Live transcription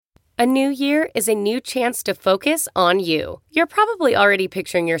A new year is a new chance to focus on you. You're probably already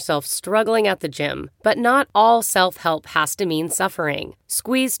picturing yourself struggling at the gym, but not all self-help has to mean suffering.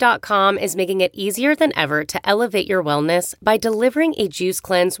 Squeeze.com is making it easier than ever to elevate your wellness by delivering a juice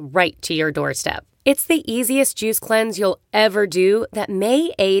cleanse right to your doorstep. It's the easiest juice cleanse you'll ever do that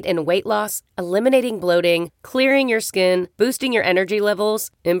may aid in weight loss, eliminating bloating, clearing your skin, boosting your energy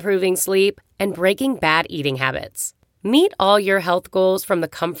levels, improving sleep, and breaking bad eating habits. Meet all your health goals from the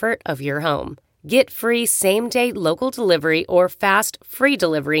comfort of your home. Get free same-day local delivery or fast free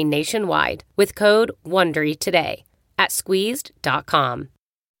delivery nationwide with code WONDERY today at squeezed.com.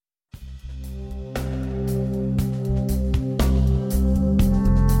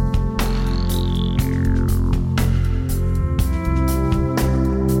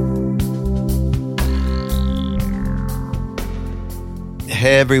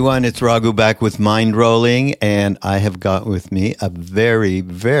 Hey everyone, it's Raghu back with Mind Rolling, and I have got with me a very,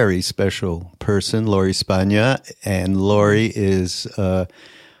 very special person, Lori Spagna. And Lori is a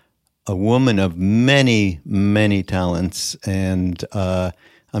woman of many, many talents, and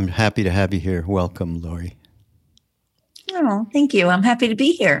I'm happy to have you here. Welcome, Lori. Oh, thank you. I'm happy to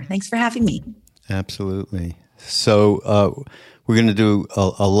be here. Thanks for having me. Absolutely. So we're going to do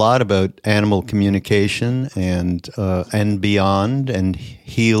a lot about animal communication and beyond, and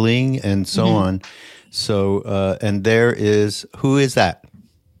healing, and so on. So, and there is, who is that?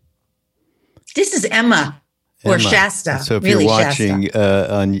 This is Emma. Or Shasta. So if really you're watching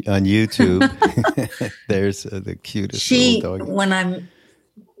on YouTube, there's the cutest little dog.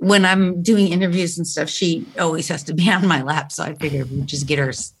 When I'm doing interviews and stuff, she always has to be on my lap. So I figure if we just get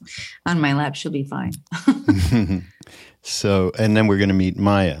her on my lap, she'll be fine. So, and then we're going to meet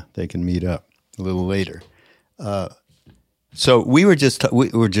Maya. They can meet up a little later. So we were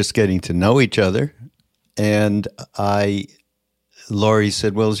just getting to know each other, and Lori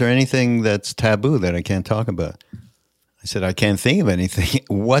said, "Well, is there anything that's taboo that I can't talk about?" I said, "I can't think of anything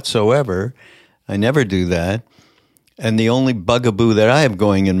whatsoever. I never do that. And the only bugaboo that I have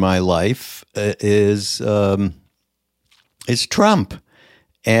going in my life is Trump."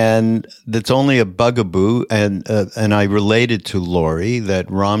 And that's only a bugaboo. And I related to Lori that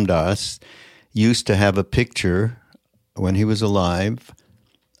Ram Dass used to have a picture when he was alive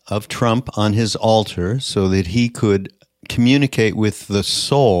of Trump on his altar so that he could communicate with the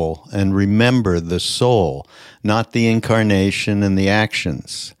soul and remember the soul, not the incarnation and the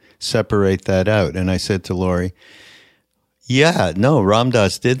actions. Separate that out. And I said to Lori, yeah, no, Ram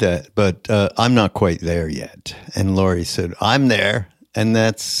Dass did that, but I'm not quite there yet. And Lori said, I'm there. And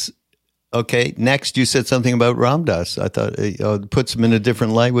that's okay. Next, you said something about Ram Dass. I thought it puts him in a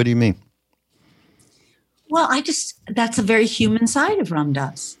different light. What do you mean? Well, that's a very human side of Ram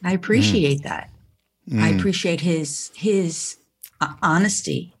Dass. I appreciate that. I appreciate his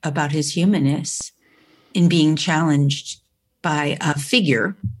honesty about his humanness in being challenged by a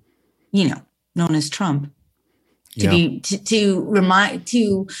figure, known as Trump. To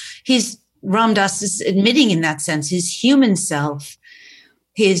his Ram Dass is admitting in that sense his human self,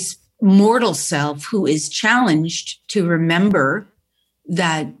 his mortal self, who is challenged to remember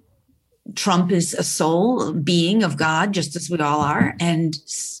that Trump is a soul, a being of God, just as we all are. And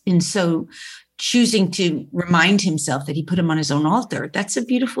so choosing to remind himself that he put him on his own altar, that's a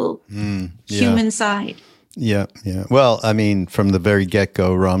beautiful human side. Yeah, yeah. Well, I mean, from the very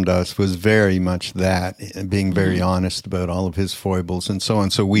get-go, Ram Dass was very much that, being very honest about all of his foibles and so on.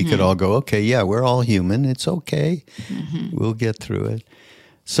 So we could all go, okay, yeah, we're all human. It's okay. We'll get through it.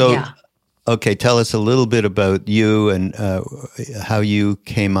 So, okay, tell us a little bit about you and how you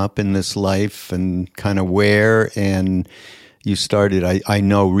came up in this life and kind of where and you started. I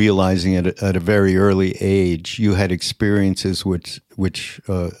know, realizing it at a very early age, you had experiences which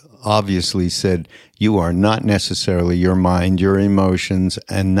obviously said you are not necessarily your mind, your emotions,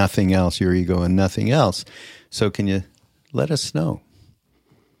 and nothing else, your ego and nothing else. So can you let us know?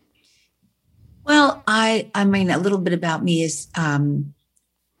 Well, I mean, a little bit about me is,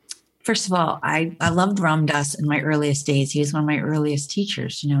 first of all, I loved Ram Dass in my earliest days. He was one of my earliest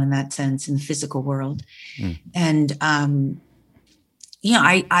teachers, in that sense, in the physical world. And,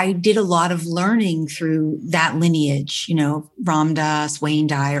 I did a lot of learning through that lineage, Ram Dass, Wayne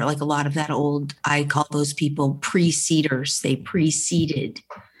Dyer, like a lot of that old, I call those people preceders. They preceded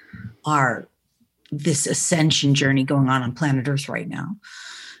this ascension journey going on planet Earth right now.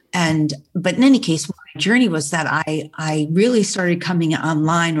 But in any case, my journey was that I really started coming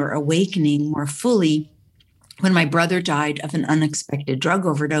online or awakening more fully when my brother died of an unexpected drug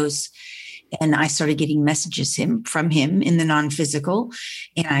overdose. And I started getting messages from him in the non-physical.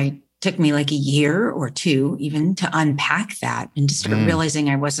 And I took me like a year or two even to unpack that and to start realizing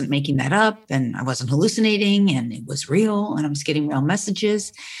I wasn't making that up and I wasn't hallucinating and it was real and I was getting real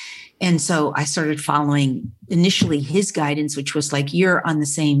messages. And so I started following initially his guidance, which was like, you're on the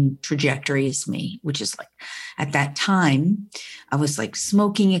same trajectory as me, which is like, at that time, I was like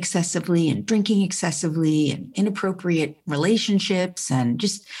smoking excessively and drinking excessively and inappropriate relationships and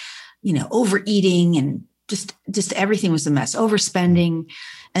just, overeating and just everything was a mess, overspending.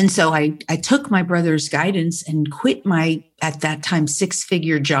 And so I took my brother's guidance and quit my, at that time,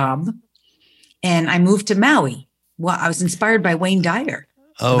 6-figure job. And I moved to Maui. Well, I was inspired by Wayne Dyer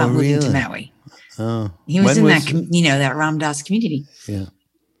about moving to Maui. Oh, he was in that, that Ram Dass community. Yeah.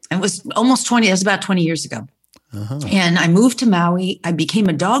 It was almost 20, it was about 20 years ago. And I moved to Maui. I became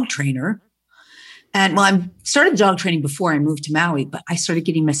a dog trainer. And I started dog training before I moved to Maui, but I started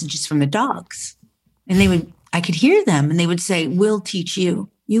getting messages from the dogs. And I could hear them and they would say, we'll teach you.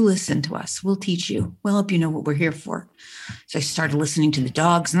 You listen to us. We'll teach you. We'll help you know what we're here for. So I started listening to the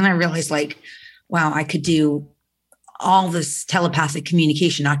dogs. And then I realized wow, I could do all this telepathic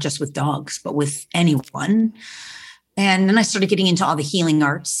communication, not just with dogs, but with anyone. And then I started getting into all the healing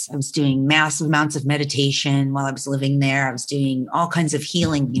arts. I was doing massive amounts of meditation while I was living there. I was doing all kinds of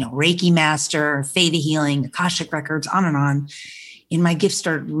healing, Reiki master, theta healing, Akashic records, on and on. And my gifts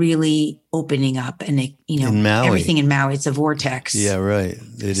started really opening up and in Maui. Everything in Maui, it's a vortex. Yeah, right.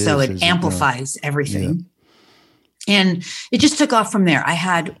 So it amplifies everything. Yeah. And it just took off from there. I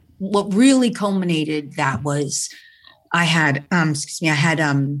had what really culminated that was I had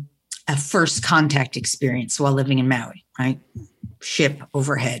a first contact experience while living in Maui, right? Ship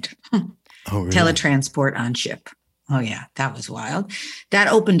overhead, really? Teletransport on ship. Oh yeah, that was wild. That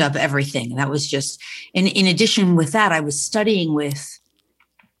opened up everything. That was just, and in addition with that, I was studying with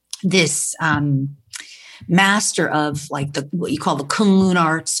this master of like what you call the Kunlun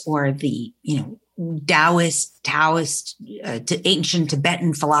arts or the, Taoist, to ancient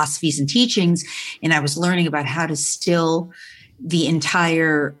Tibetan philosophies and teachings. And I was learning about how to still the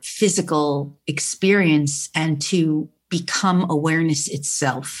entire physical experience and to become awareness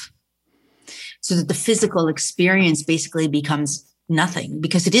itself so that the physical experience basically becomes nothing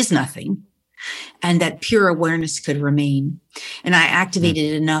because it is nothing and that pure awareness could remain. And I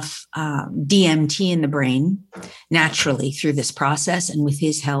activated enough DMT in the brain naturally through this process and with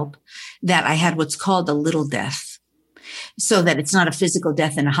his help that I had what's called a little death. So that it's not a physical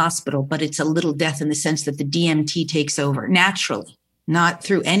death in a hospital, but it's a little death in the sense that the DMT takes over naturally, not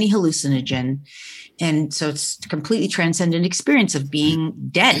through any hallucinogen. And so it's a completely transcendent experience of being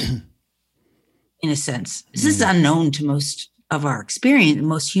dead, in a sense. This is unknown to most of our experience,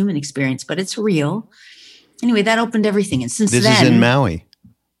 most human experience, but it's real. Anyway, that opened everything. And since this then... is in Maui?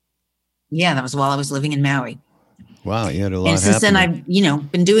 Yeah, that was while I was living in Maui. Wow, you had a lot And since happening. then,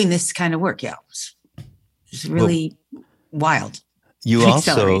 I've, been doing this kind of work. Yeah, it's really... wild. You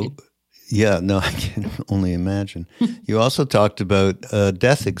also, I can only imagine. You also talked about a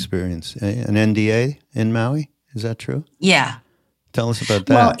death experience, an NDA in Maui. Is that true? Yeah. Tell us about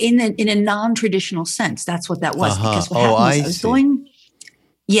that. Well, in a non-traditional sense, that's what that was. Because what happened was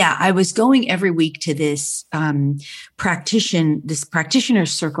I was going every week to this practitioner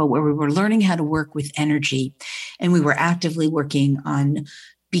circle where we were learning how to work with energy, and we were actively working on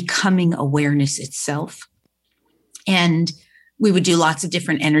becoming awareness itself. And we would do lots of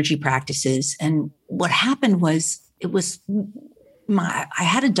different energy practices. And what happened was I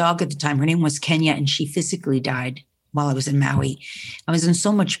had a dog at the time. Her name was Kenya, and she physically died while I was in Maui. I was in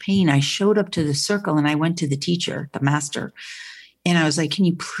so much pain. I showed up to the circle and I went to the teacher, the master. And I was like, can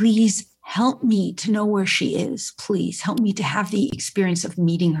you please help me to know where she is? Please help me to have the experience of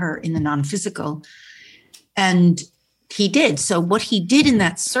meeting her in the non-physical. And he did. So what he did in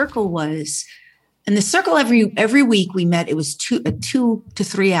that circle was, in the circle every week we met, it was a 2 to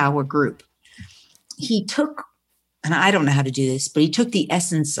 3 hour group. He took, and I don't know how to do this, but he took the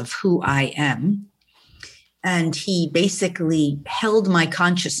essence of who I am. And he basically held my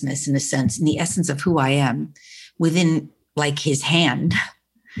consciousness, in a sense, in the essence of who I am within like his hand.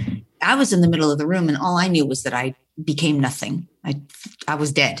 I was in the middle of the room and all I knew was that I became nothing. I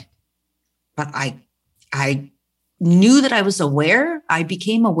was dead, but I knew that I was aware. I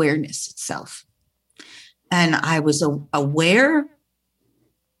became awareness itself. And I was aware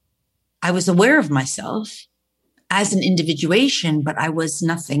of myself as an individuation, but I was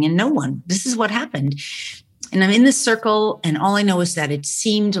nothing and no one. This is what happened. And I'm in this circle, and all I know is that it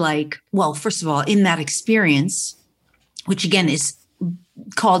seemed like, well, first of all, in that experience, which again is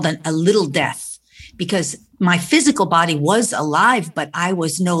called a little death, because my physical body was alive, but I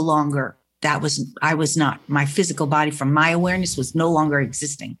was no longer I was not. My physical body from my awareness was no longer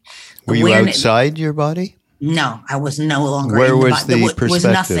existing. Were you outside your body? No, I was no longer Where in the was body. the There perspective? was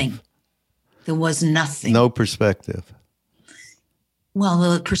nothing. There was nothing. No perspective. Well,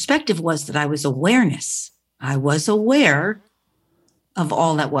 the perspective was that I was awareness. I was aware of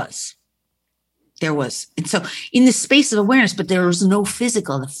all that was. There was. And so in the space of awareness, but there was no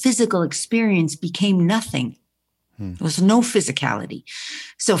physical. The physical experience became nothing. There was no physicality.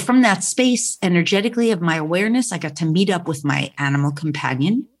 So from that space, energetically of my awareness, I got to meet up with my animal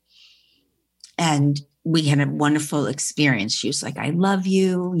companion. And we had a wonderful experience. She was like, I love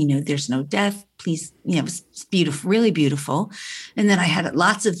you. You know, there's no death. Please, you know, it was beautiful, really beautiful. And then I had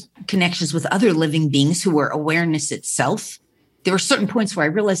lots of connections with other living beings who were awareness itself. There were certain points where I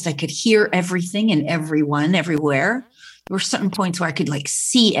realized I could hear everything and everyone, everywhere. There were certain points where I could like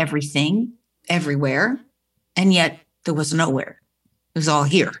see everything, everywhere. And yet there was nowhere. It was all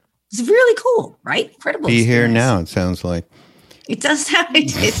here. It's really cool, right? Incredible. Be experience. here now, it sounds like. It does sound,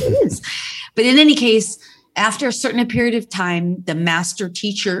 it is. But in any case, after a certain period of time, the master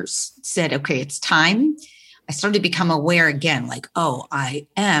teachers said, okay, it's time. I started to become aware again, like, oh, I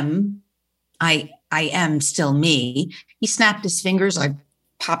am still me. He snapped his fingers. I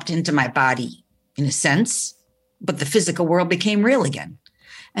popped into my body in a sense, but the physical world became real again.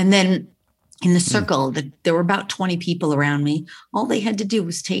 And then in the circle, there were about 20 people around me. All they had to do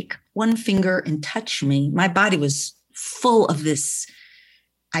was take one finger and touch me. My body was full of this,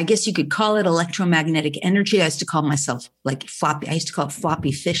 I guess you could call it electromagnetic energy. I used to call myself like floppy. I used to call it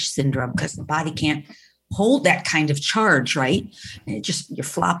floppy fish syndrome because the body can't hold that kind of charge, right? And it just, you're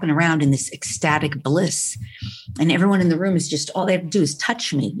flopping around in this ecstatic bliss. And everyone in the room is just, all they have to do is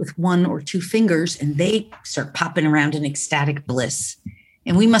touch me with one or two fingers and they start popping around in ecstatic bliss.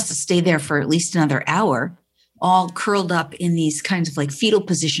 And we must have stayed there for at least another hour, all curled up in these kinds of like fetal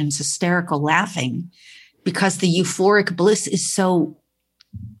positions, hysterical laughing, because the euphoric bliss is so,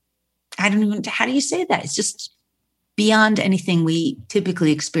 I don't even, how do you say that? It's just beyond anything we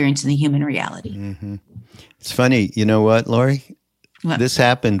typically experience in the human reality. Mm-hmm. It's funny. You know what, Laurie? What? This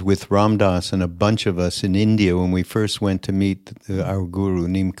happened with Ram Dass and a bunch of us in India when we first went to meet our guru,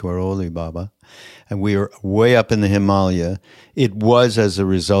 Neem Karoli Baba. And we were way up in the Himalaya. It was as a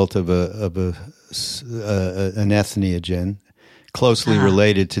result of an entheogen, closely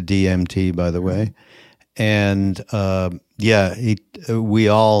related to DMT, by the way. And we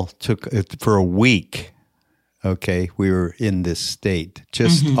all took it for a week. Okay, we were in this state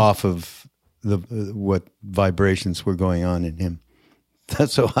just off of what vibrations were going on in him.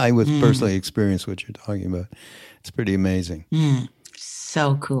 That's how I was personally experienced what you're talking about. It's pretty amazing.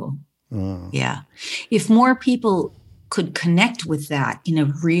 So cool. Oh. Yeah. If more people could connect with that in a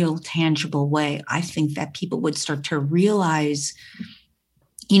real, tangible way, I think that people would start to realize,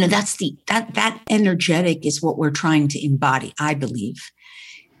 you know, that energetic is what we're trying to embody, I believe.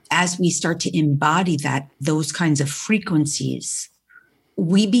 As we start to embody those kinds of frequencies,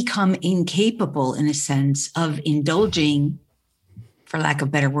 we become incapable, in a sense, of indulging, for lack of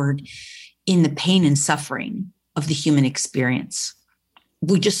a better word, in the pain and suffering of the human experience.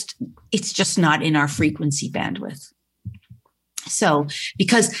 It's just not in our frequency bandwidth. So,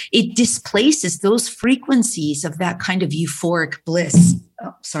 because it displaces those frequencies of that kind of euphoric bliss.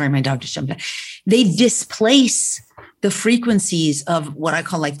 Oh, sorry, my dog just jumped out. They displace the frequencies of what I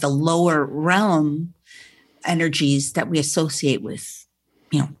call like the lower realm energies that we associate with,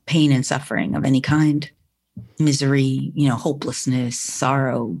 you know, pain and suffering of any kind, misery, you know, hopelessness,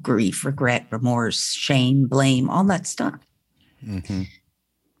 sorrow, grief, regret, remorse, shame, blame, all that stuff. Mm-hmm.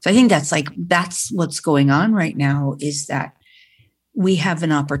 So I think that's what's going on right now, is that we have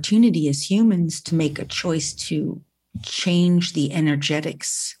an opportunity as humans to make a choice to change the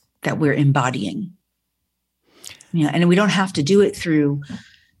energetics that we're embodying. You know, and we don't have to do it through,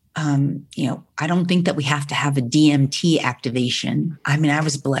 you know, I don't think that we have to have a DMT activation. I mean, I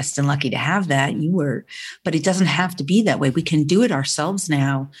was blessed and lucky to have that. You were, but it doesn't have to be that way. We can do it ourselves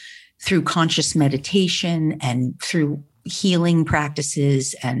now through conscious meditation and through healing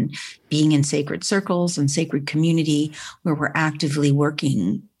practices and being in sacred circles and sacred community where we're actively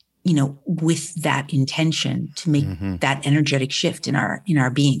working, you know, with that intention to make that energetic shift in our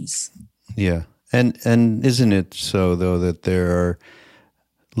beings. Yeah. And isn't it so, though, that there are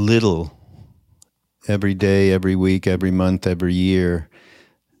little, every day, every week, every month, every year,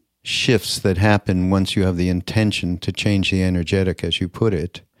 shifts that happen once you have the intention to change the energetic, as you put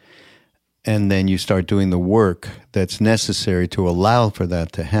it, and then you start doing the work that's necessary to allow for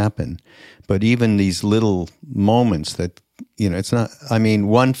that to happen. But even these little moments that, you know, it's not, I mean,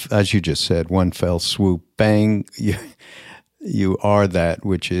 one, as you just said, one fell swoop, bang, you are that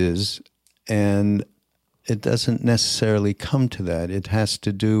which is. And it doesn't necessarily come to that. It has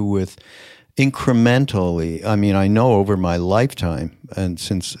to do with incrementally. I mean, I know over my lifetime, and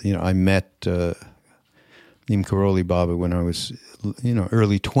since, I met Neem Karoli Baba when I was,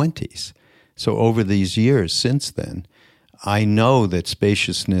 early 20s. So over these years since then, I know that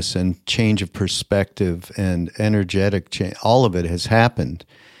spaciousness and change of perspective and energetic change, all of it has happened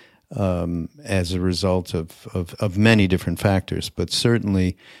as a result of many different factors. But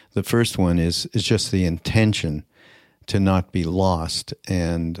certainly the first one is just the intention to not be lost.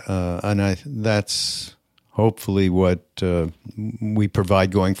 And that's hopefully what we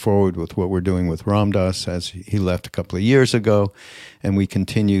provide going forward with what we're doing with Ram Dass, as he left a couple of years ago, and we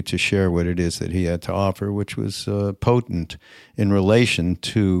continue to share what it is that he had to offer, which was potent in relation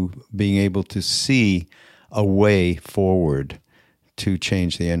to being able to see a way forward to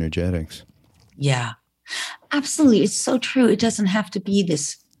change the energetics. Yeah, absolutely. It's so true. It doesn't have to be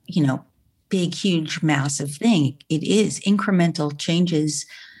this, big, huge, massive thing. It is incremental changes.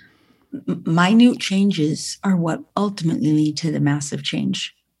 Minute changes are what ultimately lead to the massive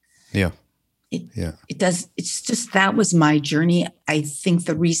change. Yeah. It does. It's just, that was my journey. I think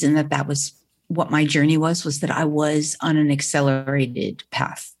the reason that was what my journey was that I was on an accelerated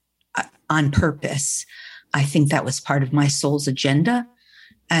path on purpose. I think that was part of my soul's agenda,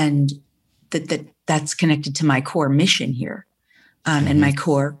 and that's connected to my core mission here, and my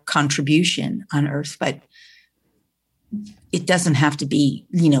core contribution on Earth. But it doesn't have to be,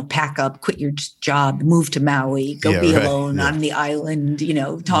 pack up, quit your job, move to Maui, go be alone on the island,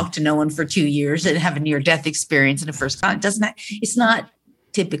 talk to no one for 2 years and have a near-death experience in a first contact. It's not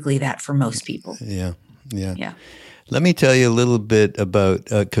typically that for most people. Yeah. Let me tell you a little bit about,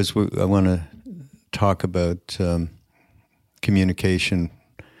 because I want to talk about communication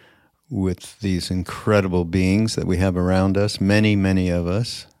with these incredible beings that we have around us, many, many of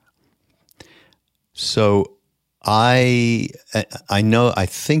us. So I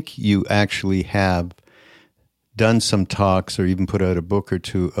think you actually have done some talks or even put out a book or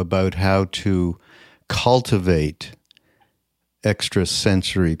two about how to cultivate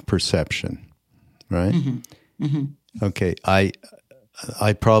extrasensory perception, right? Mm-hmm. Mm-hmm. Okay,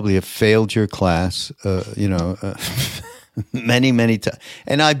 I probably have failed your class, many, many times.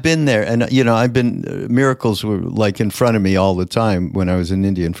 And I've been there, and, miracles were like in front of me all the time when I was in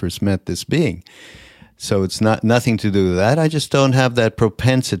India and first met this being. So it's nothing to do with that. I just don't have that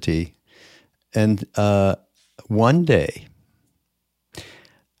propensity. And one day,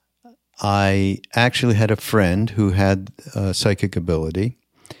 I actually had a friend who had psychic ability,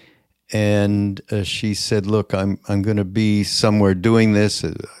 and she said, "Look, I'm going to be somewhere doing this,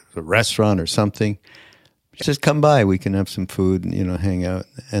 at a restaurant or something. She says, come by, we can have some food and hang out."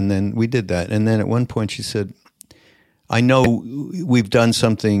 And then we did that. And then at one point she said, "I know we've done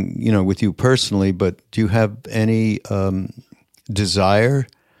something, with you personally, but do you have any desire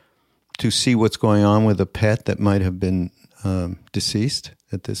to see what's going on with a pet that might have been deceased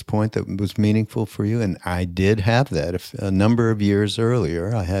at this point that was meaningful for you?" And I did have that. A number of years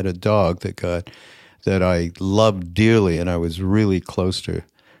earlier, I had a dog that I loved dearly, and I was really close to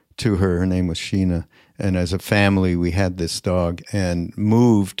her. Her name was Sheena. And as a family, we had this dog and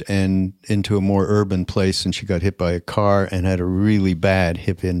moved into a more urban place, and she got hit by a car and had a really bad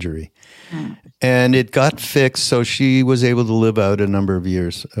hip injury. Mm. And it got fixed, so she was able to live out a number of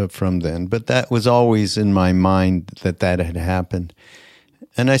years from then. But that was always in my mind that had happened.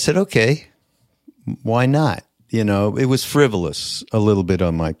 And I said, okay, why not? It was frivolous a little bit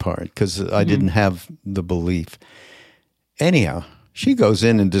on my part because I didn't have the belief. Anyhow, she goes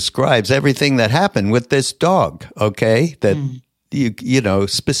in and describes everything that happened with this dog, okay? That,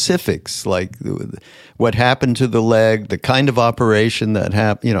 specifics, like what happened to the leg, the kind of operation that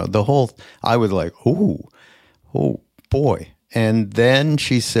happened, the whole, I was like, oh boy. And then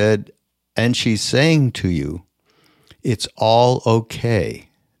she said, and she's saying to you, it's all okay.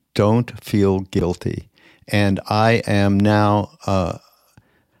 Don't feel guilty. And I am now,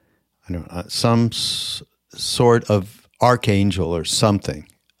 some sort of archangel or something,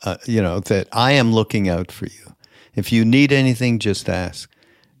 that I am looking out for you. If you need anything, just ask.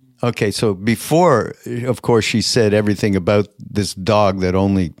 Okay, so before, of course, she said everything about this dog that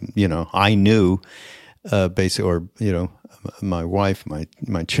only, I knew, basically, or, my wife,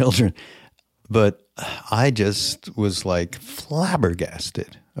 my children. But I just was like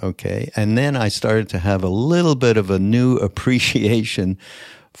flabbergasted, okay? And then I started to have a little bit of a new appreciation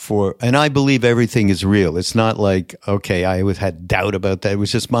and I believe everything is real. It's not like, okay, I always had doubt about that. It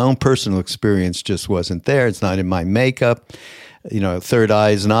was just my own personal experience just wasn't there. It's not in my makeup. Third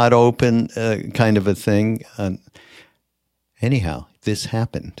eye is not open, kind of a thing. Anyhow, this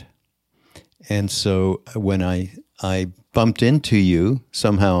happened. And so when I bumped into you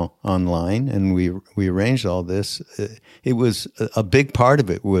somehow online, and we arranged all this, it was a big part of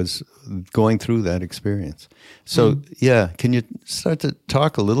it was going through that experience. So yeah, can you start to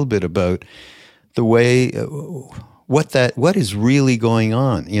talk a little bit about the way what is really going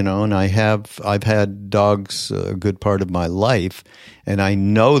on, and I've had dogs a good part of my life, and I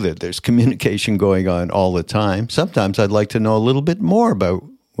know that there's communication going on all the time. Sometimes I'd like to know a little bit more about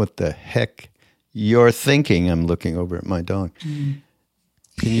what the heck you're thinking. I'm looking over at my dog. Can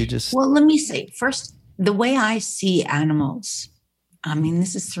you just... Well, let me say first, the way I see animals, I mean,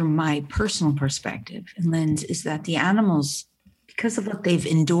 this is through my personal perspective and lens, is that the animals, because of what they've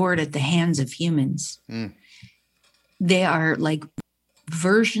endured at the hands of humans, they are like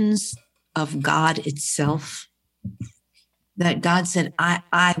versions of God itself, that God said,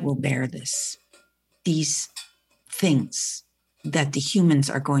 I will bear these things that the humans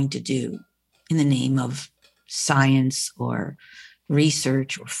are going to do in the name of science or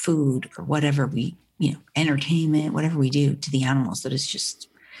research or food or whatever entertainment, whatever we do to the animals that is just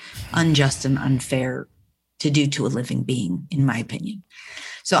unjust and unfair to do to a living being, in my opinion.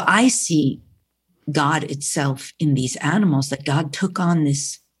 So I see God itself in these animals, that God took on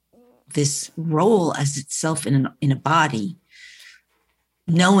this role as itself in a body,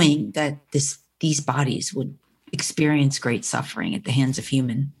 knowing that these bodies would experience great suffering at the hands of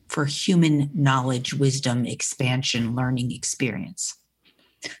for human knowledge, wisdom, expansion, learning experience,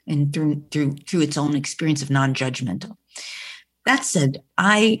 and through its own experience of non-judgmental. That said,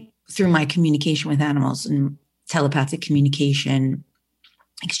 through my communication with animals and telepathic communication,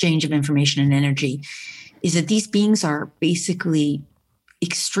 exchange of information and energy, is that these beings are basically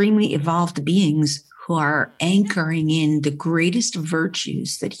extremely evolved beings who are anchoring in the greatest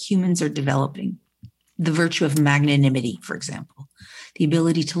virtues that humans are developing. The virtue of magnanimity, for example, the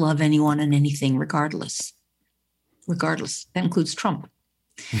ability to love anyone and anything regardless. That includes Trump.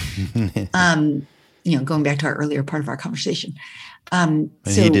 Going back to our earlier part of our conversation.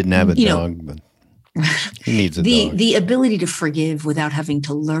 He didn't have a dog, but he needs a dog. The ability to forgive without having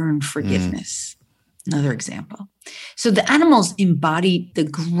to learn forgiveness. Another example. So the animals embody the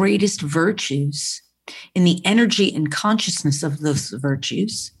greatest virtues in the energy and consciousness of those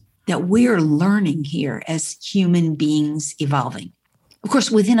virtues that we're learning here as human beings evolving. Of course,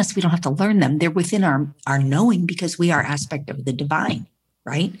 within us, we don't have to learn them. They're within our knowing, because we are aspect of the divine,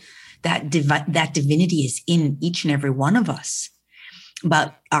 right? That divinity is in each and every one of us.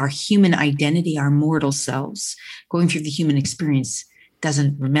 But our human identity, our mortal selves, going through the human experience,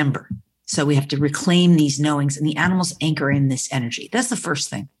 doesn't remember. So we have to reclaim these knowings, and the animals anchor in this energy. That's the first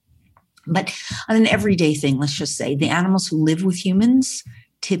thing. But on an everyday thing, let's just say the animals who live with humans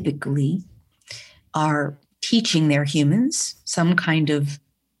typically are teaching their humans some kind of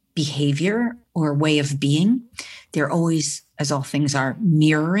behavior or way of being. They're always, as all things are,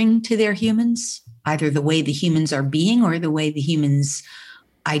 mirroring to their humans, either the way the humans are being or the way the humans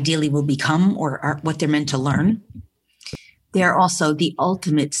ideally will become, or are what they're meant to learn. They're also the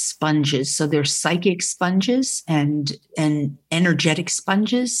ultimate sponges. So they're psychic sponges and energetic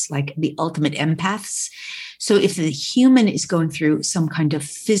sponges, like the ultimate empaths. So if the human is going through some kind of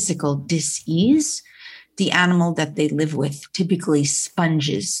physical dis-ease, the animal that they live with typically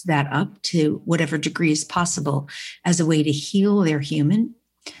sponges that up to whatever degree is possible as a way to heal their human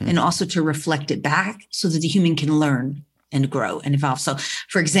and also to reflect it back so that the human can learn and grow and evolve. So,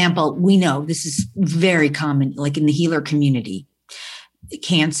 for example, we know this is very common, like in the healer community.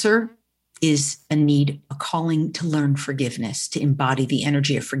 Cancer is a calling to learn forgiveness, to embody the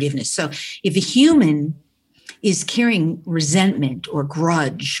energy of forgiveness. So if a human is carrying resentment or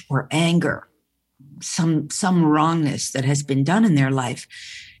grudge or anger, some wrongness that has been done in their life,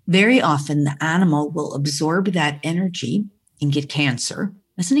 very often the animal will absorb that energy and get cancer.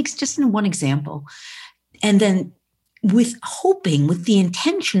 That's just in one example. And then with the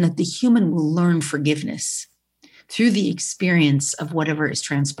intention that the human will learn forgiveness through the experience of whatever is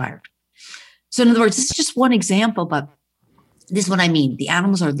transpired. So in other words, this is just one example, but this is what I mean. The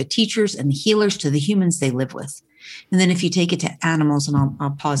animals are the teachers and the healers to the humans they live with. And then if you take it to animals, and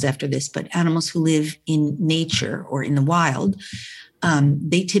I'll pause after this, but animals who live in nature or in the wild,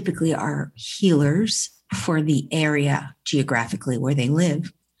 they typically are healers for the area geographically where they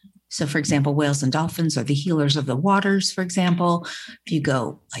live. So, for example, whales and dolphins are the healers of the waters, for example. If you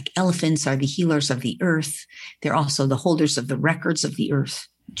go, like, elephants are the healers of the earth. They're also the holders of the records of the earth,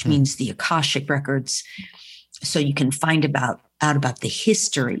 which means the Akashic records. So you can find out about the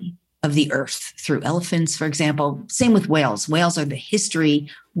history of the earth through elephants, for example. Same with whales. Whales are the history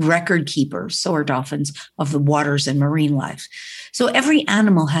record keepers, so are dolphins, of the waters and marine life. So every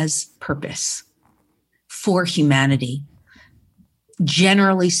animal has purpose for humanity.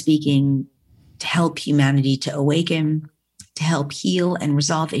 Generally speaking, to help humanity to awaken, to help heal and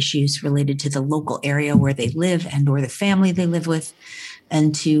resolve issues related to the local area where they live and or the family they live with,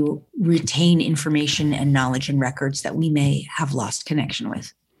 and to retain information and knowledge and records that we may have lost connection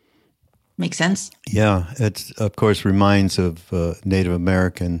with. Make sense? Yeah, it of course reminds of Native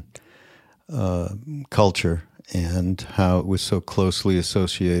American culture and how it was so closely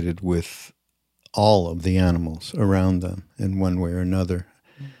associated with all of the animals around them in one way or another,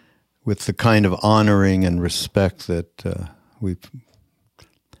 with the kind of honoring and respect that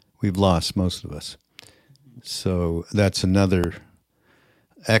we've lost, most of us. So that's another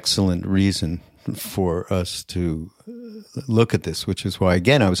excellent reason for us to look at this, which is why,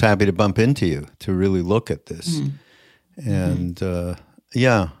 again, I was happy to bump into you to really look at this. And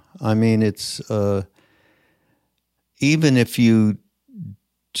yeah, I mean, it's even if you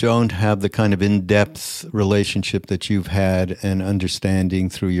don't have the kind of in-depth relationship that you've had and understanding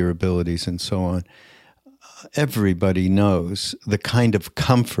through your abilities and so on, everybody knows the kind of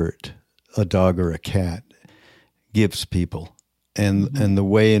comfort a dog or a cat gives people. And the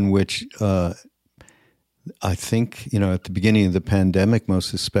way in which I think, at the beginning of the pandemic,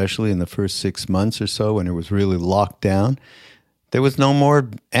 most especially in the first 6 months or so when it was really locked down, there was no more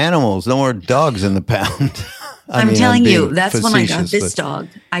animals, no more dogs in the pound. I'm telling you, that's when I got this dog.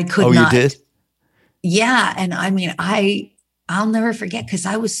 I could not. Oh, you did? Yeah. And I mean, I'll never forget, because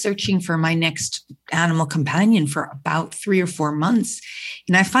I was searching for my next animal companion for about 3 or 4 months.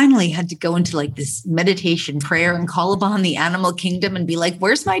 And I finally had to go into like this meditation prayer and call upon the animal kingdom and be like,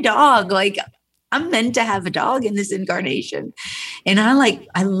 where's my dog? Like, I'm meant to have a dog in this incarnation. And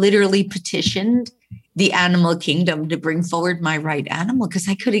I literally petitioned the animal kingdom to bring forward my right animal, because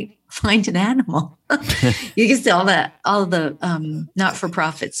I couldn't find an animal. You can see all the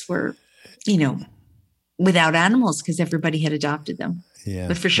not-for-profits were, without animals because everybody had adopted them. Yeah,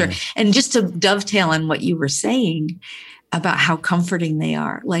 but for sure. Yeah. And just to dovetail on what you were saying about how comforting they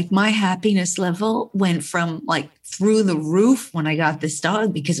are, like my happiness level went from like through the roof when I got this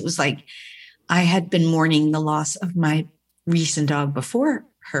dog, because it was like I had been mourning the loss of my recent dog before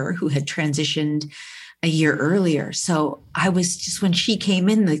her, who had transitioned a year earlier. So I was just, when she came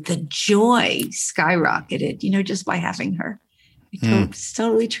in, the joy skyrocketed, just by having her. It's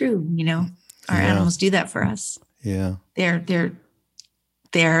totally true. Our animals do that for us. Yeah. They're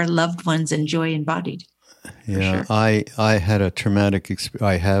loved ones and joy embodied. Yeah. Sure. I had a traumatic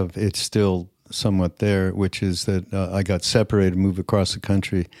experience. It's still somewhat there, which is that I got separated, moved across the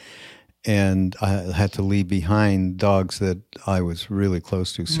country, and I had to leave behind dogs that I was really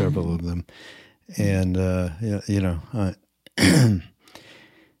close to, several of them. And,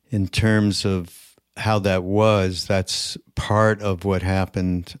 in terms of how that was, that's part of what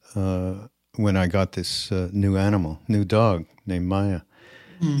happened when I got this new dog named Maya.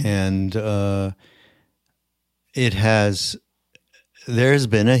 And there's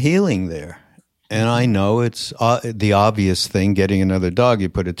been a healing there. And I know it's the obvious thing, getting another dog, you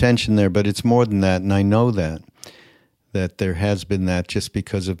put attention there, but it's more than that. And I know that there has been that, just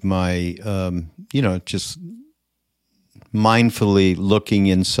because of my, just mindfully looking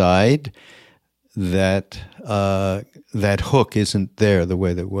inside, that hook isn't there the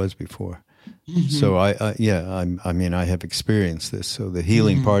way that it was before. So I have experienced this. So the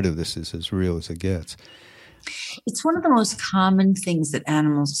healing part of this is as real as it gets. It's one of the most common things that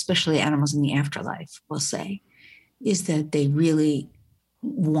animals, especially animals in the afterlife, will say, is that they really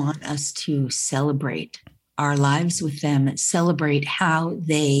want us to celebrate our lives with them, celebrate how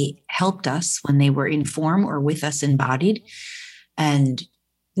they helped us when they were in form or with us embodied, and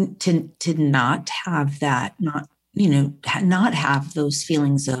to not have that, not have those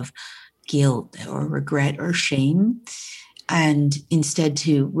feelings of guilt or regret or shame, and instead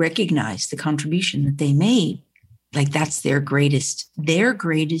to recognize the contribution that they made. Like that's their greatest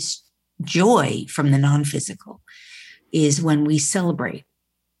joy from the non-physical, is when we celebrate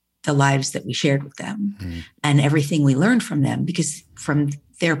the lives that we shared with them and everything we learned from them, because from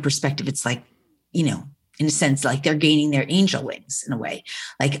their perspective, it's like, in a sense, like they're gaining their angel wings in a way,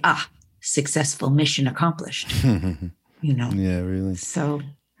 like, successful mission accomplished, Yeah, really. So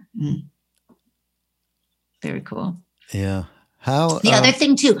very cool. Yeah. How the other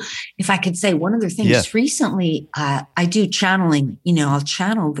thing too, if I could say one other thing, just recently, I do channeling, I'll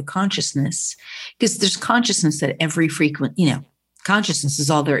channel the consciousness, because there's consciousness at every frequent, consciousness is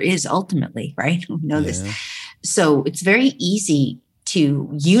all there is ultimately, right? We know this. So it's very easy to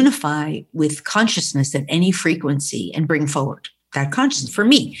unify with consciousness at any frequency and bring forward that consciousness. For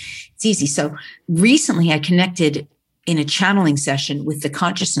me, it's easy. So recently I connected in a channeling session with the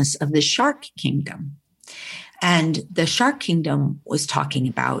consciousness of the shark kingdom. And the shark kingdom was talking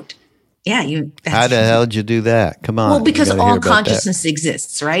about, how the hell did you do that? Come on. Well, because all consciousness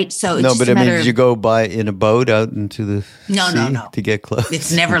exists, right? So it's did you go by in a boat out into the sea to get close?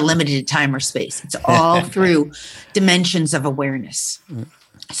 It's never limited to time or space. It's all through dimensions of awareness.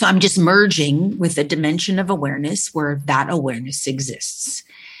 So I'm just merging with a dimension of awareness where that awareness exists.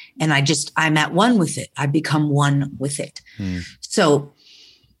 And I'm at one with it. I become one with it. So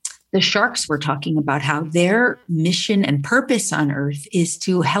the sharks were talking about how their mission and purpose on Earth is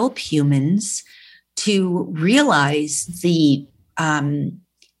to help humans to realize the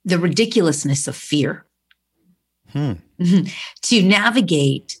ridiculousness of fear, to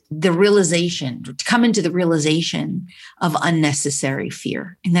navigate the realization, to come into the realization of unnecessary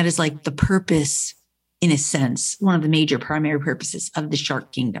fear. And that is like the purpose, in a sense, one of the major primary purposes of the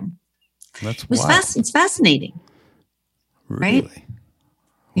shark kingdom. That's wild. It's fascinating. Really? Right?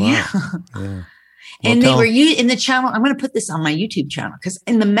 Wow. Yeah. Well, and they were in the channel. I'm going to put this on my YouTube channel because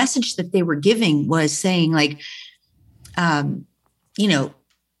in the message that they were giving was saying like,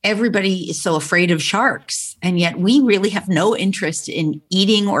 everybody is so afraid of sharks. And yet we really have no interest in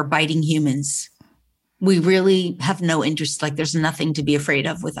eating or biting humans. We really have no interest. Like there's nothing to be afraid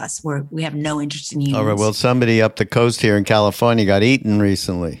of with us. We have no interest in humans. All right. Well, somebody up the coast here in California got eaten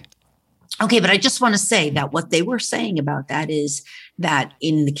recently. Okay, but I just want to say that what they were saying about that is that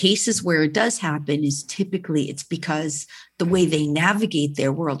in the cases where it does happen is typically it's because the way they navigate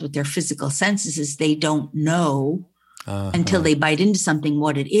their world with their physical senses is they don't know until they bite into something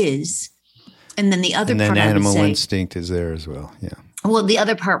what it is. And then the other part I would say— animal instinct is there as well, yeah. Well, the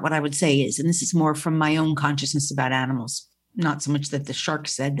other part, what I would say is, and this is more from my own consciousness about animals, not so much that the shark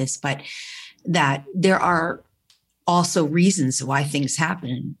said this, but that there are also reasons why things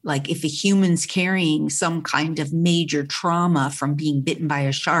happen. Like if a human's carrying some kind of major trauma from being bitten by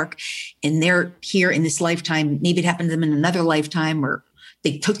a shark and they're here in this lifetime, maybe it happened to them in another lifetime or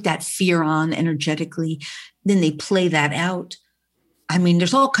they took that fear on energetically, then they play that out. I mean,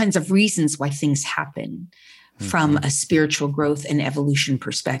 there's all kinds of reasons why things happen from a spiritual growth and evolution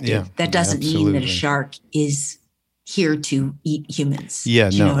perspective. Yeah, that doesn't mean that a shark is here to eat humans. Yeah,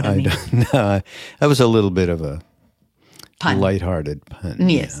 Do you know what I mean? No, that was a little bit of a pun. Lighthearted pun.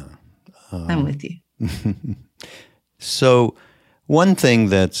 Yes, yeah. I'm with you. So one thing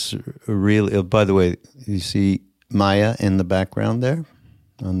that's really, by the way, you see Maya in the background there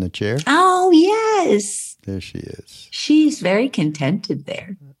on the chair? Oh, yes. There she is. She's very contented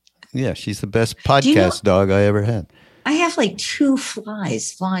there. Yeah, she's the best podcast dog I ever had. I have like 2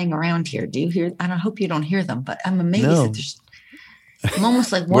 flies flying around here. Do you hear? I hope you don't hear them, but I'm amazed that there's, I'm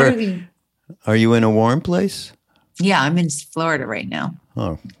almost like, what are you? Are you in a warm place? Yeah, I'm in Florida right now.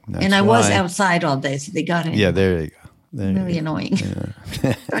 Oh, and I was outside all day, so they got in. Yeah, there you go. Really annoying.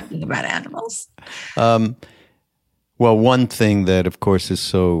 Yeah. Talking about animals. Well, one thing that, of course, is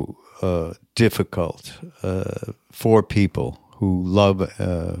so difficult for people who love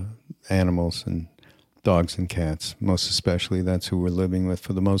animals and dogs and cats, most especially, that's who we're living with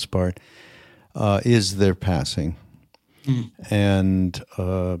for the most part, is their passing. And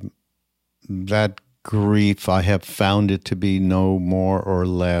that grief, I have found it to be no more or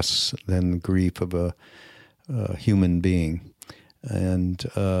less than the grief of a human being. And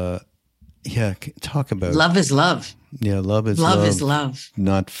talk about love is love. Yeah, love is love. Love is love.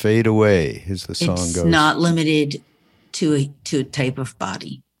 Not fade away, as the song goes. It's not limited to a type of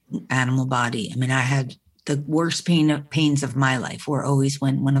body, animal body. I mean, I had the worst pains of my life were always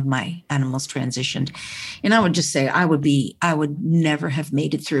when one of my animals transitioned. And I would just say I would never have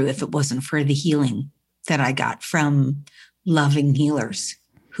made it through if it wasn't for the healing that I got from loving healers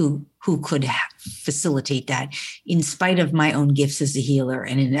who could facilitate that. In spite of my own gifts as a healer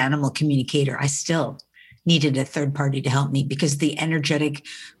and an animal communicator, I still needed a third party to help me because the energetic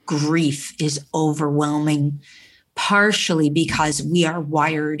grief is overwhelming, partially because we are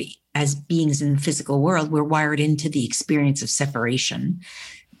wired as beings in the physical world. We're wired into the experience of separation,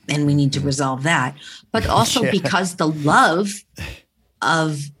 and we need to resolve that. But also because the love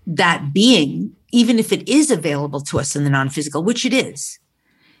of that being, even if it is available to us in the non-physical, which it is,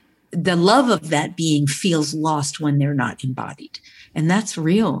 the love of that being feels lost when they're not embodied. And that's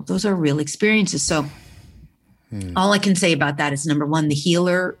real. Those are real experiences. So all I can say about that is, number one, the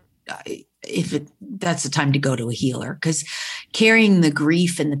healer, that's the time to go to a healer, because carrying the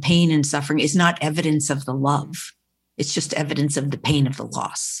grief and the pain and suffering is not evidence of the love. It's just evidence of the pain of the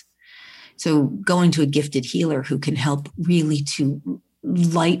loss. So going to a gifted healer who can help really to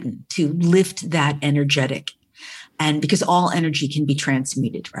lighten, to lift that energetic. And because all energy can be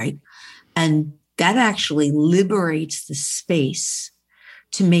transmuted, right? And that actually liberates the space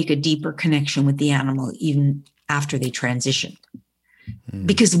to make a deeper connection with the animal, even after they transition.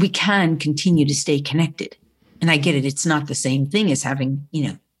 Because we can continue to stay connected. And I get it. It's not the same thing as having,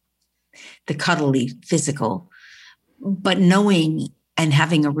 the cuddly physical, but knowing and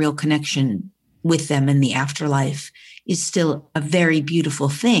having a real connection with them in the afterlife is still a very beautiful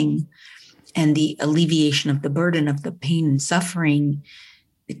thing. And the alleviation of the burden of the pain and suffering,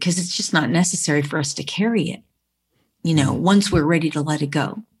 because it's just not necessary for us to carry it, once we're ready to let it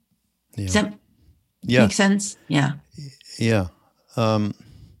go. Yeah. Does that make sense? Yeah. Yeah.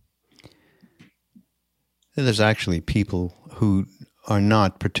 There's actually people who are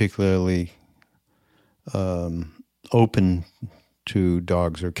not particularly open to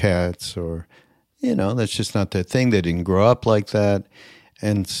dogs or cats, or, that's just not their thing. They didn't grow up like that.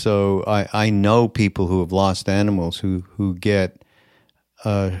 And so I know people who have lost animals who get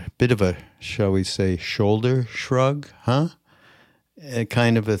a bit of a, shall we say, shoulder shrug, a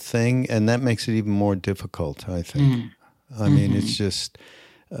kind of a thing. And that makes it even more difficult, I think. I mean, it's just,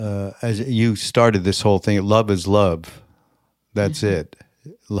 as you started this whole thing, love is love. That's it.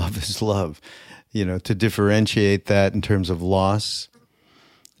 Love is love. To differentiate that in terms of loss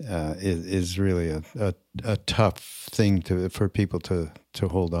is really a tough thing for people to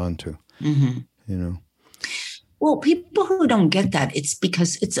hold on to, Well, people who don't get that, it's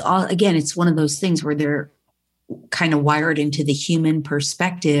because it's one of those things where they're kind of wired into the human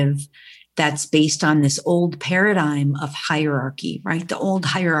perspective that's based on this old paradigm of hierarchy, right? The old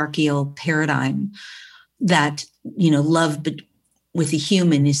hierarchical paradigm that, love with a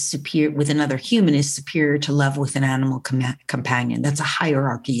human is superior, with another human is superior to love with an animal companion. That's a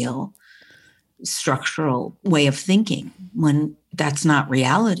hierarchical structural way of thinking, when that's not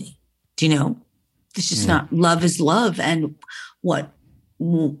reality. Do you know? It's just not. Love is love. And when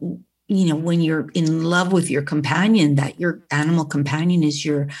you're in love with your companion, that your animal companion is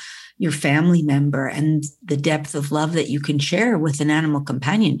your family member, and the depth of love that you can share with an animal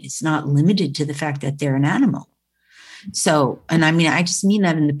companion is not limited to the fact that they're an animal. So, and I mean, I just mean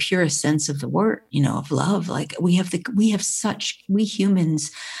that in the purest sense of the word, of love. Like we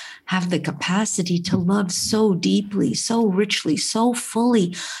humans have the capacity to love so deeply, so richly, so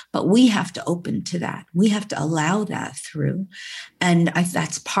fully, but we have to open to that. We have to allow that through. And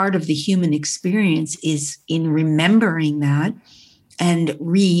that's part of the human experience, is in remembering that and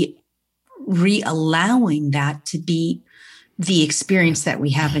re-allowing that to be the experience that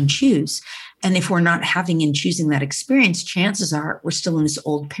we have and choose. And if we're not having and choosing that experience, chances are we're still in this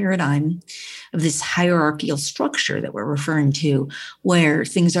old paradigm of this hierarchical structure that we're referring to, where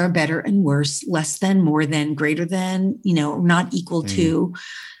things are better and worse, less than, more than, greater than, not equal to,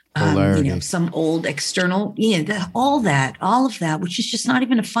 some old external, all of that, which is just not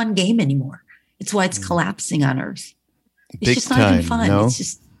even a fun game anymore. It's why it's collapsing on Earth. It's Big just not time, even fun. no? It's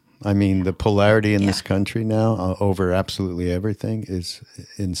just, I mean, the polarity in this country now over absolutely everything is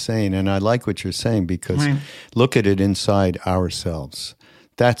insane. And I like what you're saying, because look at it inside ourselves.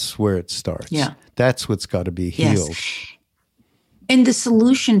 That's where it starts. Yeah. That's what's got to be healed. Yes. And the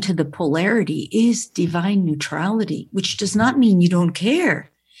solution to the polarity is divine neutrality, which does not mean you don't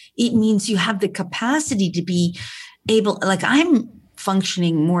care. It means you have the capacity to be able, like I'm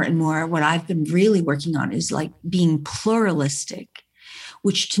functioning more and more. What I've been really working on is like being pluralistic,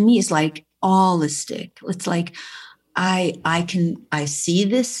 which to me is like allistic. It's like I see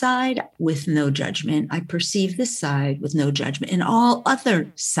this side with no judgment. I perceive this side with no judgment, and all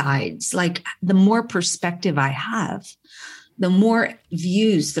other sides. Like the more perspective I have, the more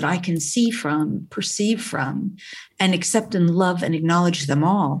views that I can see from, perceive from, and accept and love and acknowledge them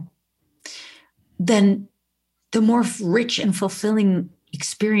all, then the more rich and fulfilling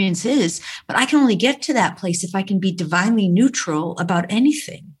experience is. But I can only get to that place if I can be divinely neutral about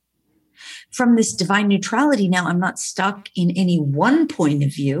anything. From this divine neutrality, now I'm not stuck in any one point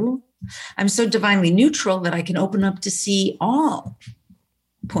of view. I'm so divinely neutral that I can open up to see all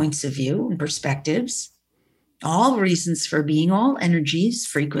points of view and perspectives, all reasons for being, all energies,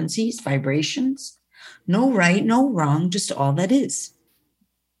 frequencies, vibrations. No right, no wrong, just all that is.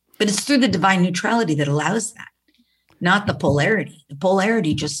 But it's through the divine neutrality that allows that, not the polarity. The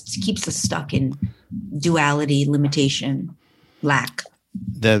polarity just keeps us stuck in duality, limitation, lack.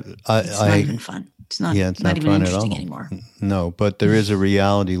 It's not even fun. It's not even interesting anymore. No, but there is a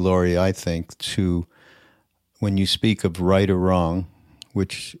reality, Lori, I think, to when you speak of right or wrong,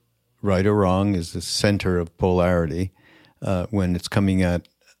 which right or wrong is the center of polarity, when it's coming at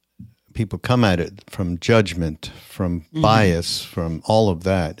people come at it from judgment, from bias, from all of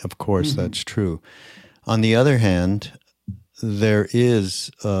that. Of course, that's true. On the other hand, there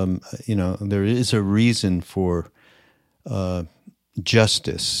is, there is a reason for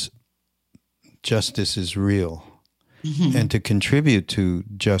justice. Justice is real. And to contribute to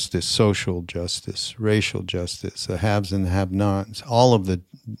justice, social justice, racial justice, the haves and the have-nots, all of the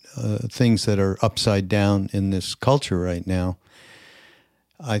things that are upside down in this culture right now,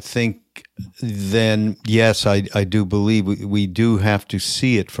 I think then, yes, I do believe we do have to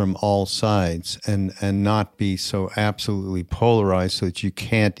see it from all sides and not be so absolutely polarized so that you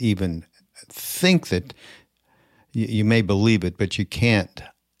can't even think that you may believe it, but you can't,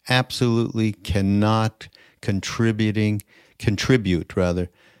 absolutely cannot contribute rather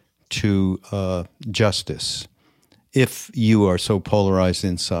to justice if you are so polarized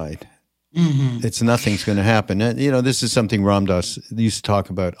inside. Nothing's going to happen. And, this is something Ram Dass used to talk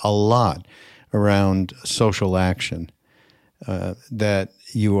about a lot around social action, that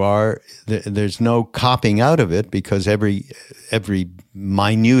there's no copping out of it, because every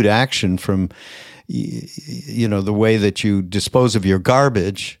minute action from, the way that you dispose of your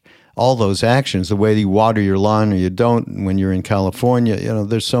garbage, all those actions, the way you water your lawn or you don't when you're in California,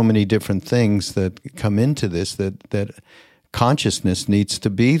 there's so many different things that come into this that consciousness needs to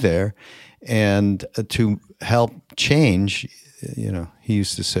be there. And to help change, he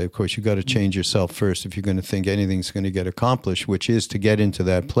used to say, of course, you got to change yourself first if you're going to think anything's going to get accomplished, which is to get into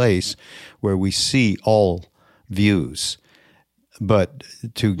that place where we see all views. But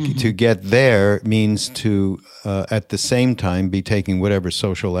to get there means to, at the same time, be taking whatever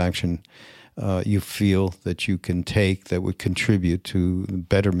social action you feel that you can take that would contribute to the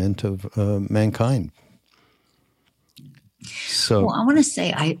betterment of mankind. So, well, I want to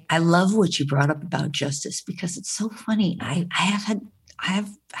say I love what you brought up about justice, because it's so funny. I have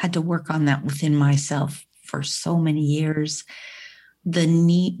had to work on that within myself for so many years. The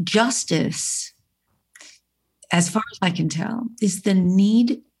need justice, as far as I can tell, is the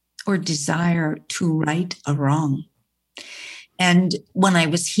need or desire to right a wrong. And when I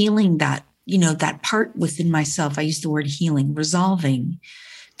was healing that, that part within myself, I used the word healing, resolving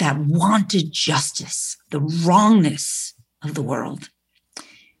that wanted justice, the wrongness of the world.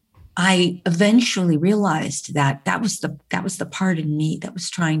 I eventually realized that that was the part in me that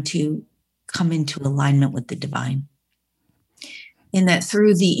was trying to come into alignment with the divine. And that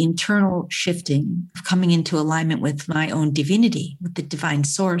through the internal shifting of coming into alignment with my own divinity, with the divine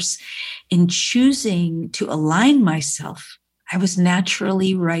source, and choosing to align myself, I was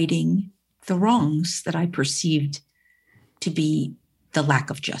naturally righting the wrongs that I perceived to be the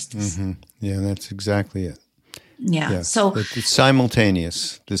lack of justice. Yeah, that's exactly it. Yeah. So it's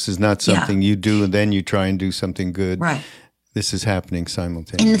simultaneous. This is not something you do and then you try and do something good. Right. This is happening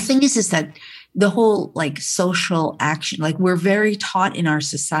simultaneously. And the thing is that the whole social action, we're very taught in our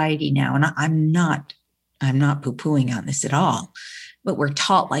society now, and I'm not poo-pooing on this at all, but we're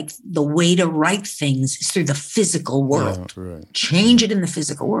taught the way to right things is through the physical world. Yeah, right. Change it in the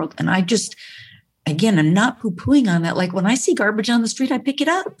physical world. And I'm not poo-pooing on that. When I see garbage on the street, I pick it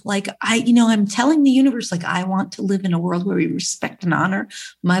up. I'm telling the universe, I want to live in a world where we respect and honor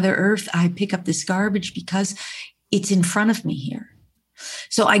Mother Earth. I pick up this garbage because it's in front of me here.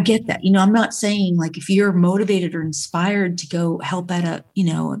 So I get that. I'm not saying if you're motivated or inspired to go help at a,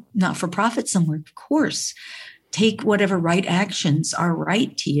 not-for-profit somewhere, of course, take whatever right actions are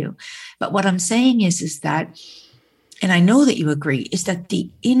right to you. But what I'm saying is that, and I know that you agree, is that the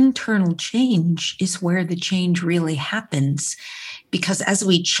internal change is where the change really happens. Because as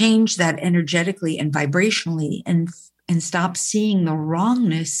we change that energetically and vibrationally and stop seeing the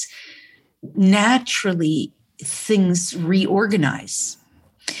wrongness, naturally things reorganize.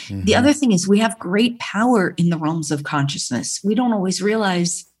 The other thing is we have great power in the realms of consciousness. We don't always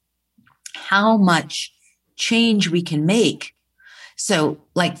realize how much change we can make. So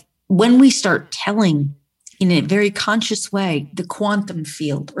when we start telling in a very conscious way, the quantum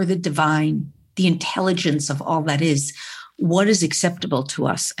field or the divine, the intelligence of all that is, what is acceptable to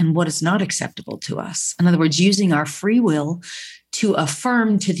us and what is not acceptable to us. In other words, using our free will to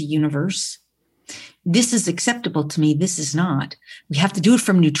affirm to the universe, this is acceptable to me, this is not. We have to do it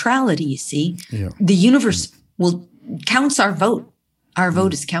from neutrality, you see. Yeah. The universe counts our vote. Our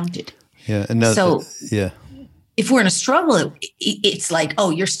vote is counted. Yeah. If we're in a struggle, it's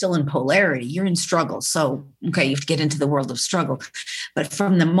you're still in polarity. You're in struggle. So, okay, you have to get into the world of struggle. But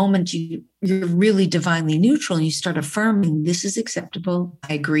from the moment you're really divinely neutral and you start affirming, this is acceptable,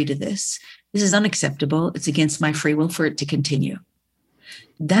 I agree to this. This is unacceptable. It's against my free will for it to continue.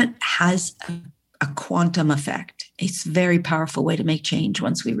 That has a quantum effect. It's a very powerful way to make change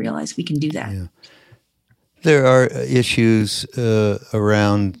once we realize we can do that. Yeah. There are issues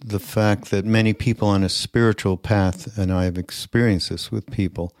around the fact that many people on a spiritual path, and I've experienced this with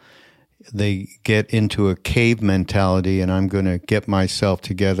people, they get into a cave mentality, and I'm going to get myself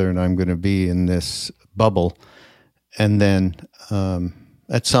together and I'm going to be in this bubble. And then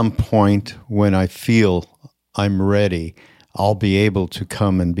at some point when I feel I'm ready, I'll be able to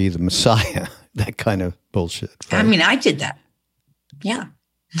come and be the Messiah. That kind of bullshit. Right? I mean, I did that. Yeah.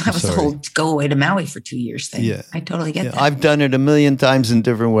 That was the whole go away to Maui for 2 years thing. Yeah. I totally get that. I've done it a million times in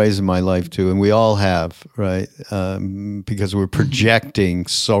different ways in my life too, and we all have, right? Because we're projecting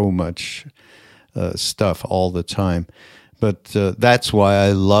so much stuff all the time. But that's why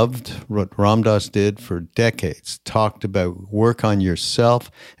I loved what Ram Dass did for decades, talked about work on yourself.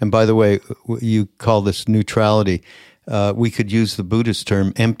 And by the way, you call this neutrality. We could use the Buddhist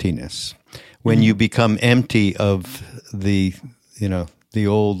term emptiness. When you become empty of the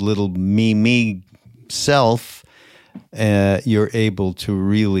old little me self, you're able to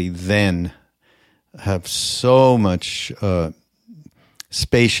really then have so much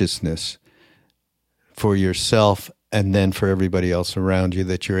spaciousness for yourself and then for everybody else around you,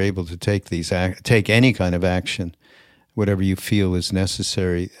 that you're able to take any kind of action, whatever you feel is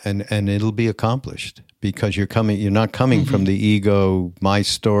necessary, and it'll be accomplished because you're not coming from the ego, my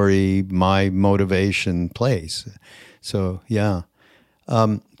story, my motivation place. So, yeah.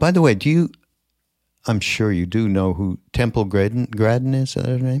 By the way, I'm sure you do know who Temple Grandin is, that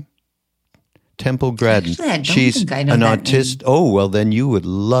her name? Temple Grandin. Actually, She's think I know an that autistic. name. Oh, well, then you would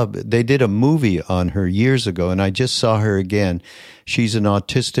love it. They did a movie on her years ago, and I just saw her again. She's an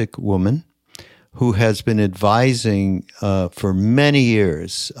autistic woman who has been advising for many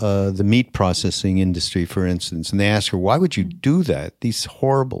years the meat processing industry, for instance. And they ask her, why would you do that? These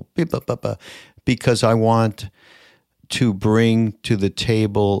horrible, because I want to bring to the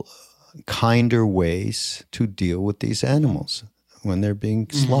table kinder ways to deal with these animals when they're being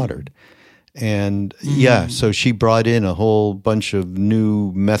slaughtered. And so she brought in a whole bunch of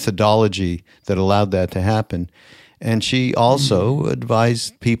new methodology that allowed that to happen. And she also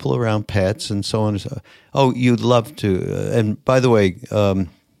advised people around pets and so on. Oh, you'd love to. And by the way,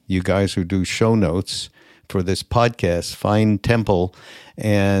 you guys who do show notes for this podcast, find Temple,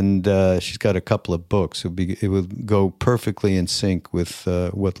 and she's got a couple of books. It will go perfectly in sync with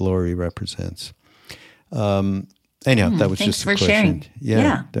what Lori represents. Anyhow, that was just a question. Sharing.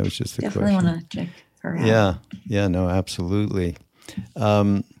 Yeah, that was just a definitely question. want to check her out. Yeah, no, absolutely.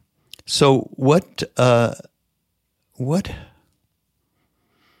 So what?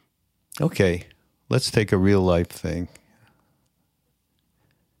 Okay, let's take a real life thing.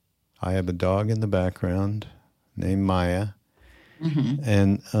 I have a dog in the background named Maya,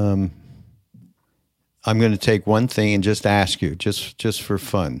 and I'm going to take one thing and just ask you, just for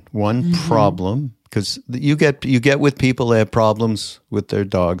fun, one problem, because you get with people that have problems with their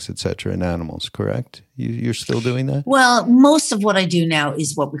dogs, etc., and animals. Correct? You're still doing that? Well, most of what I do now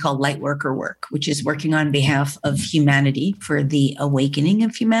is what we call light worker work, which is working on behalf of humanity for the awakening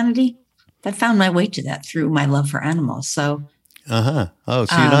of humanity. I found my way to that through my love for animals. So. Oh,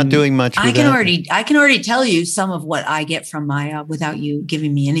 so you're not doing much with I can already tell you some of what I get from Maya without you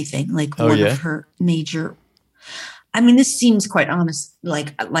giving me anything. Like of her major. I mean, this seems quite honest,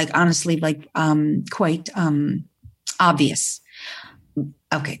 honestly, quite obvious.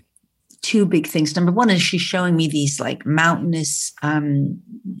 Okay, two big things. Number one is she's showing me these like mountainous,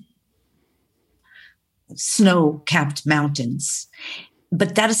 snow-capped mountains.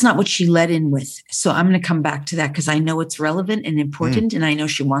 But that is not what she led in with. So I'm going to come back to that because I know it's relevant and important. And I know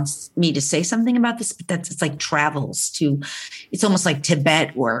she wants me to say something about this, but it's like it's almost like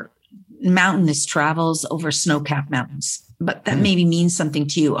Tibet or mountainous travels over snow-capped mountains. But that maybe means something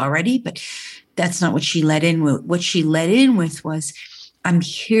to you already, but that's not what she led in with. What she led in with was, I'm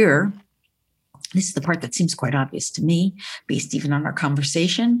here. This is the part that seems quite obvious to me, based even on our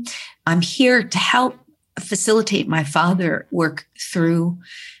conversation. I'm here to help facilitate my father work through,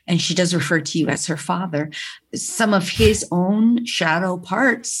 and she does refer to you as her father, some of his own shadow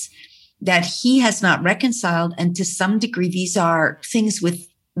parts that he has not reconciled. And to some degree, these are things with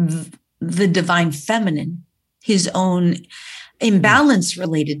the divine feminine, his own imbalance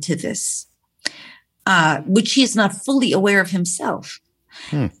related to this, which he is not fully aware of himself,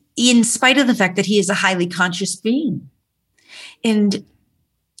 in spite of the fact that he is a highly conscious being. And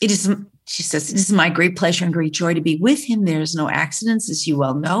she says, it is my great pleasure and great joy to be with him. There's no accidents, as you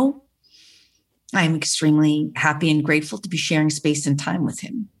well know. I am extremely happy and grateful to be sharing space and time with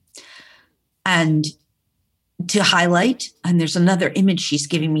him. And to highlight. And there's another image she's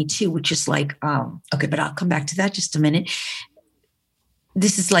giving me too, which is like, okay, but I'll come back to that just a minute.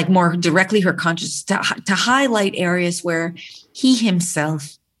 This is like more directly her conscious to highlight areas where he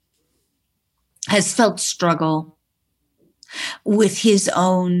himself has felt struggle with his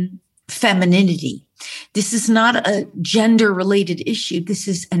own femininity. This is not a gender related issue. This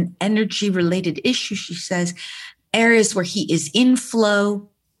is an energy related issue. She says areas where he is in flow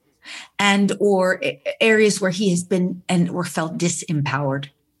and or areas where he has been and or felt disempowered,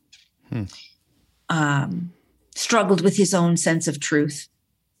 struggled with his own sense of truth.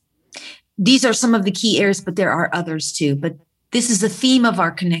 These are some of the key areas, but there are others too. But this is the theme of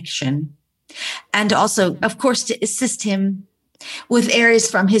our connection. And also, of course, to assist him with areas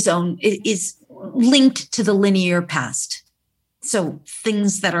from his own is linked to the linear past. So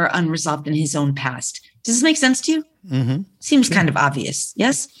things that are unresolved in his own past. Does this make sense to you? Mm-hmm. Seems kind of obvious.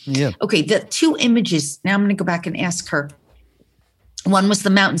 Yes? Yeah. Okay. The two images. Now I'm going to go back and ask her. One was the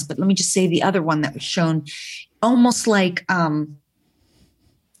mountains, but let me just say the other one that was shown almost like the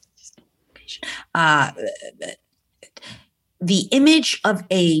image of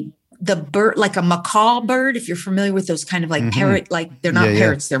the bird, like a macaw bird, if you're familiar with those kind of like parrot, like they're not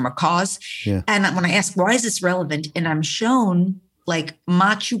parrots, they're macaws. Yeah. And when I ask, why is this relevant? And I'm shown like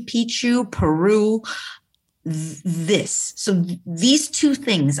Machu Picchu, Peru, this. So these two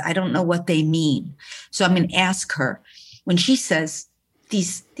things, I don't know what they mean. So I'm going to ask her when she says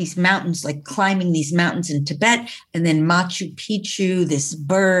these mountains, like climbing these mountains in Tibet, and then Machu Picchu, this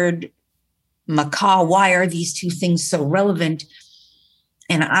bird, macaw, why are these two things so relevant?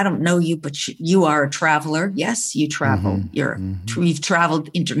 And I don't know you, but you are a traveler. Yes, you travel. You've traveled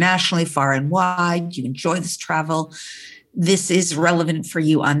internationally, far and wide. You enjoy this travel. This is relevant for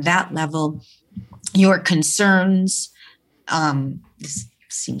you on that level. Your concerns, this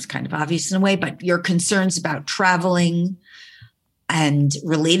seems kind of obvious in a way, but your concerns about traveling and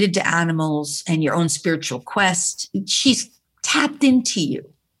related to animals and your own spiritual quest, she's tapped into you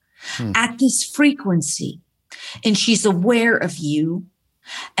at this frequency, and she's aware of you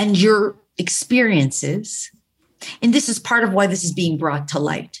and your experiences. And this is part of why this is being brought to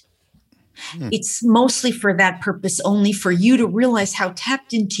light. It's mostly for that purpose, only for you to realize how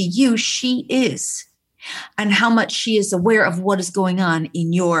tapped into you she is and how much she is aware of what is going on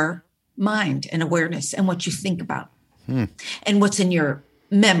in your mind and awareness and what you think about and what's in your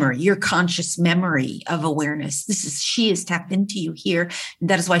memory, your conscious memory of awareness. She is tapped into you here. And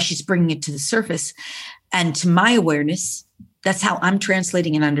that is why she's bringing it to the surface. And to my awareness, that's how I'm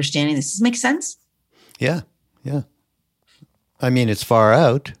translating and understanding this. Does this make sense? Yeah. Yeah. I mean, it's far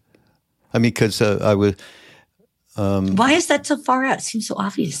out. I mean, because I was. Why is that so far out? It seems so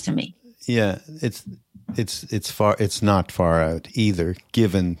obvious to me. Yeah, it's far. It's not far out either,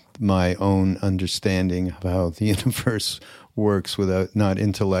 given my own understanding of how the universe works, without not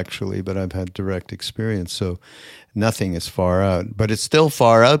intellectually, but I've had direct experience. So nothing is far out, but it's still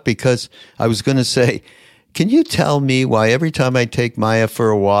far out because I was going to say, can you tell me why every time I take Maya for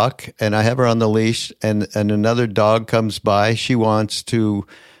a walk and I have her on the leash and another dog comes by, she wants to,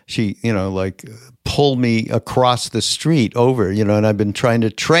 like pull me across the street over, and I've been trying to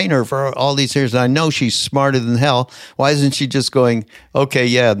train her for all these years. And I know she's smarter than hell. Why isn't she just going, okay,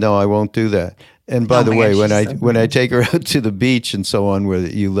 yeah, no, I won't do that. And by the way, when I take her out to the beach and so on, where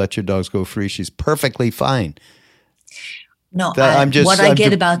you let your dogs go free, she's perfectly fine. No, what I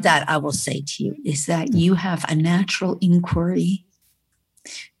get about that, I will say to you, is that you have a natural inquiry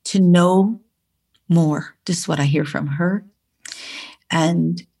to know more. This is what I hear from her.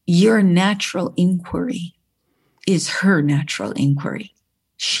 And your natural inquiry is her natural inquiry.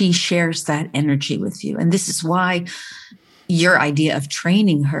 She shares that energy with you. And this is why your idea of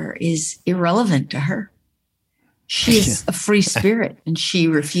training her is irrelevant to her. She is a free spirit, and she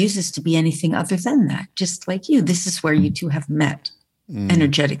refuses to be anything other than that, just like you. This is where you two have met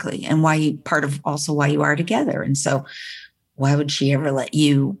energetically, and part of also why you are together. And so why would she ever let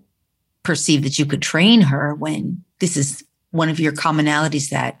you perceive that you could train her when this is one of your commonalities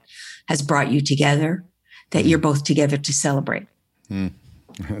that has brought you together, that you're both together to celebrate?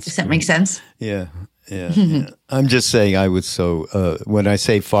 Does that make sense? Yeah. Yeah. I'm just saying I was so, when I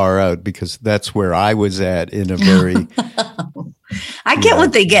say far out, because that's where I was at in a very I get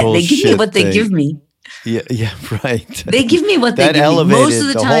what they get. They give me what they give me. Yeah, right. They give me what they give me. That elevated most of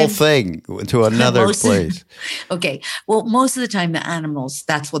the time, whole thing to another place. Okay. Well, most of the time the animals,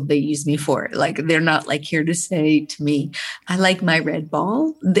 that's what they use me for. Like, they're not like here to say to me, I like my red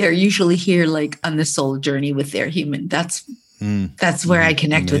ball. They're usually here like on the soul journey with their human. That's where I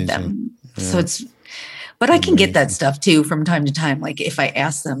connect with them. Yeah. So But I can get that stuff too from time to time. Like if I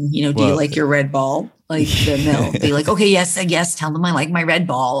ask them, do you like your red ball? Like then they'll be like, okay, yes. Tell them I like my red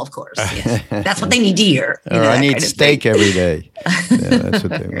ball, of course. Yes. That's what they need to hear. Or I need steak every day. Yeah, that's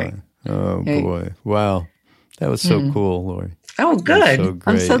what they want. Oh boy. Wow. That was so cool, Lori. Oh, good. So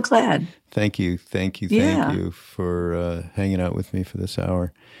I'm so glad. Thank you for hanging out with me for this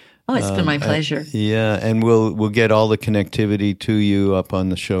hour. Oh, it's been my pleasure. And we'll get all the connectivity to you up on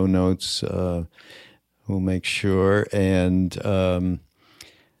the show notes. We'll make sure. And do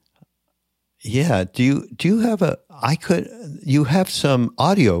you have you have some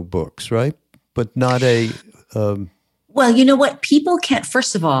audio books, right? But not a. Well, you know what? People can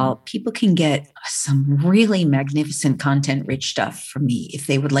get some really magnificent content-rich stuff from me if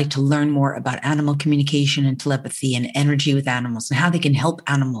they would like to learn more about animal communication and telepathy and energy with animals and how they can help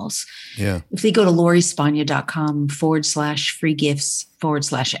animals. Yeah. If they go to lorispagna.com/free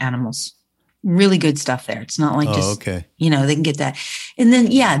gifts/animals. Really good stuff there. It's not like they can get that. And then,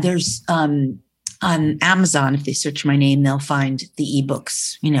 there's on Amazon, if they search my name, they'll find the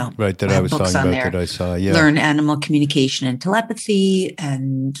ebooks, Right, that I was talking about that I saw, yeah. Learn animal communication and telepathy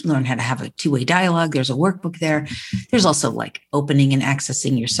and learn how to have a two-way dialogue. There's a workbook there. There's also like opening and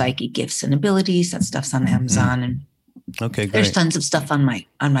accessing your psychic gifts and abilities. That stuff's on Amazon. And okay, great. There's tons of stuff on my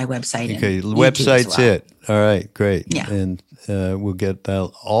website. Okay, the website's it. All right, great. Yeah. And we'll get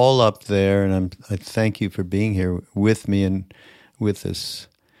that all up there. And I thank you for being here with me and with us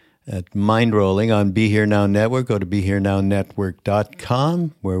at Mind Rolling on Be Here Now Network. Go to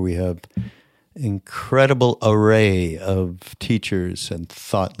BeHereNowNetwork.com, where we have incredible array of teachers and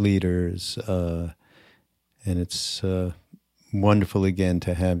thought leaders. And it's wonderful again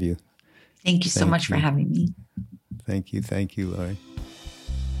to have you. Thank you so much for having me. Thank you, Laurie.